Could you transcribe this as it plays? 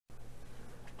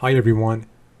Hi everyone.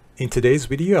 In today's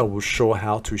video, I will show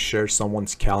how to share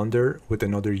someone's calendar with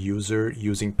another user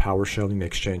using PowerShell in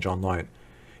Exchange Online.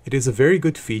 It is a very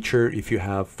good feature if you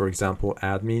have, for example,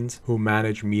 admins who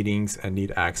manage meetings and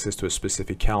need access to a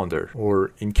specific calendar,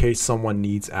 or in case someone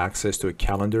needs access to a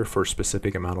calendar for a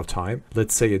specific amount of time,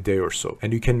 let's say a day or so,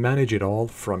 and you can manage it all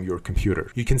from your computer.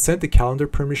 You can set the calendar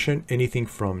permission anything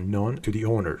from none to the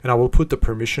owner, and I will put the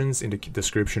permissions in the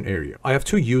description area. I have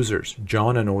two users,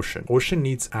 John and Ocean. Ocean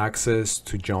needs access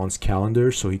to John's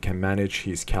calendar so he can manage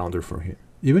his calendar for him.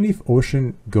 Even if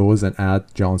Ocean goes and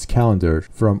adds John's calendar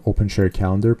from OpenShare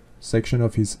Calendar section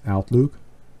of his Outlook,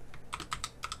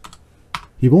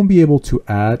 he won't be able to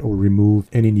add or remove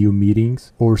any new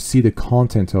meetings or see the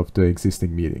content of the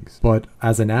existing meetings. But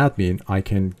as an admin, I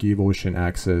can give Ocean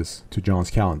access to John's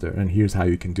calendar, and here's how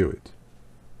you can do it.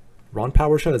 Run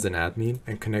PowerShell as an admin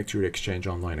and connect your Exchange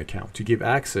Online account. To give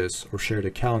access or share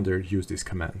the calendar, use this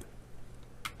command.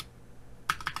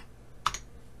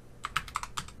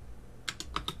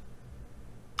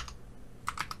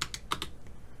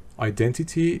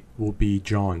 Identity will be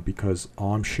John because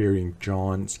I'm sharing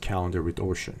John's calendar with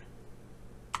Ocean.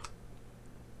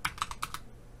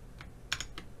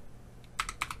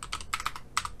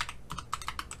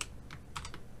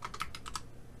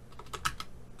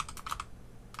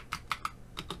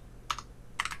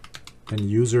 And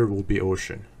user will be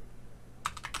Ocean.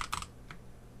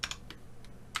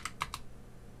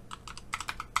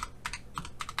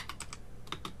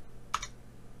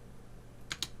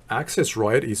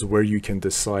 AccessRights is where you can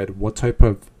decide what type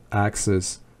of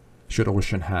access should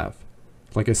Ocean have.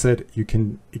 Like I said, it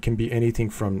can be anything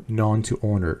from none to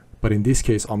owner, but in this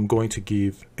case, I'm going to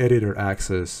give editor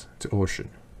access to Ocean.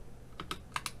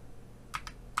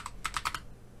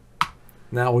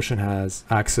 Now Ocean has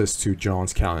access to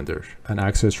John's calendar, and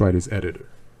AccessRights is editor.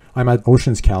 I'm at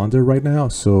Ocean's calendar right now,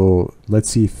 so let's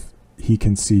see if he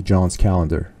can see John's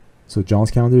calendar. So John's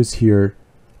calendar is here.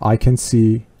 I can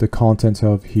see the content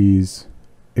of his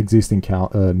existing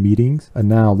meetings. And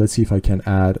now let's see if I can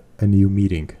add a new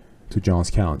meeting to John's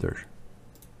calendar.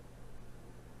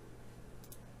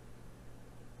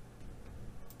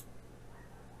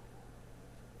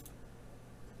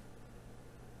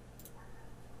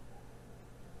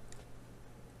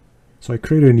 So I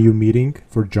created a new meeting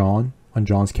for John on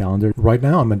John's calendar. Right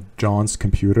now I'm at John's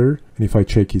computer, and if I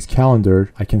check his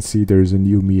calendar, I can see there's a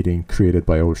new meeting created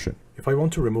by Ocean. If I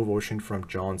want to remove Ocean from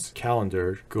John's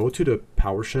calendar, go to the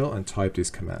PowerShell and type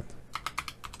this command.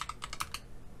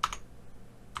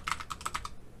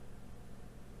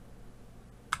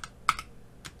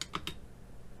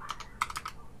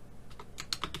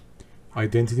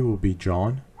 Identity will be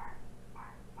John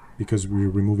because we're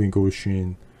removing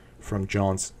Ocean from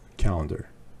John's calendar.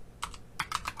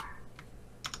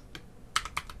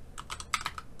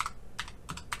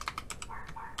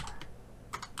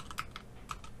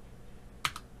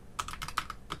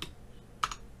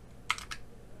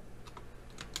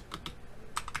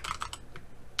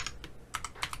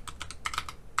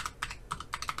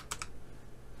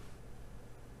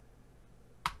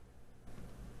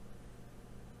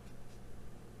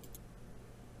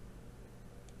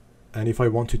 And if I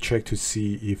want to check to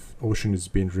see if Ocean has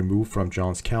been removed from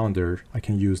John's calendar, I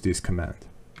can use this command.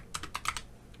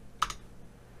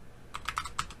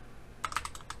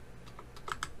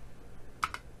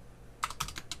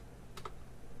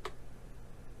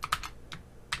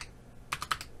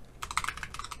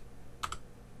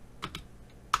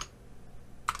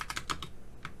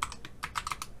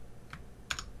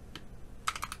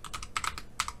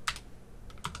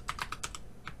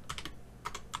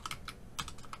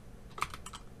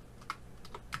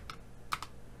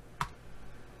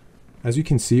 As you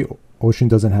can see, Ocean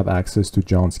doesn't have access to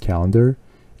John's calendar.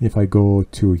 And if I go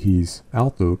to his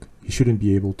Outlook, he shouldn't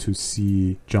be able to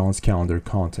see John's calendar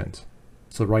content.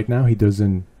 So right now he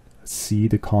doesn't see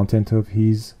the content of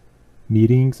his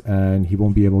meetings, and he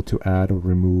won't be able to add or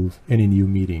remove any new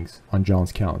meetings on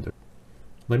John's calendar.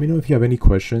 Let me know if you have any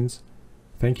questions.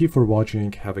 Thank you for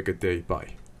watching. Have a good day.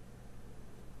 Bye.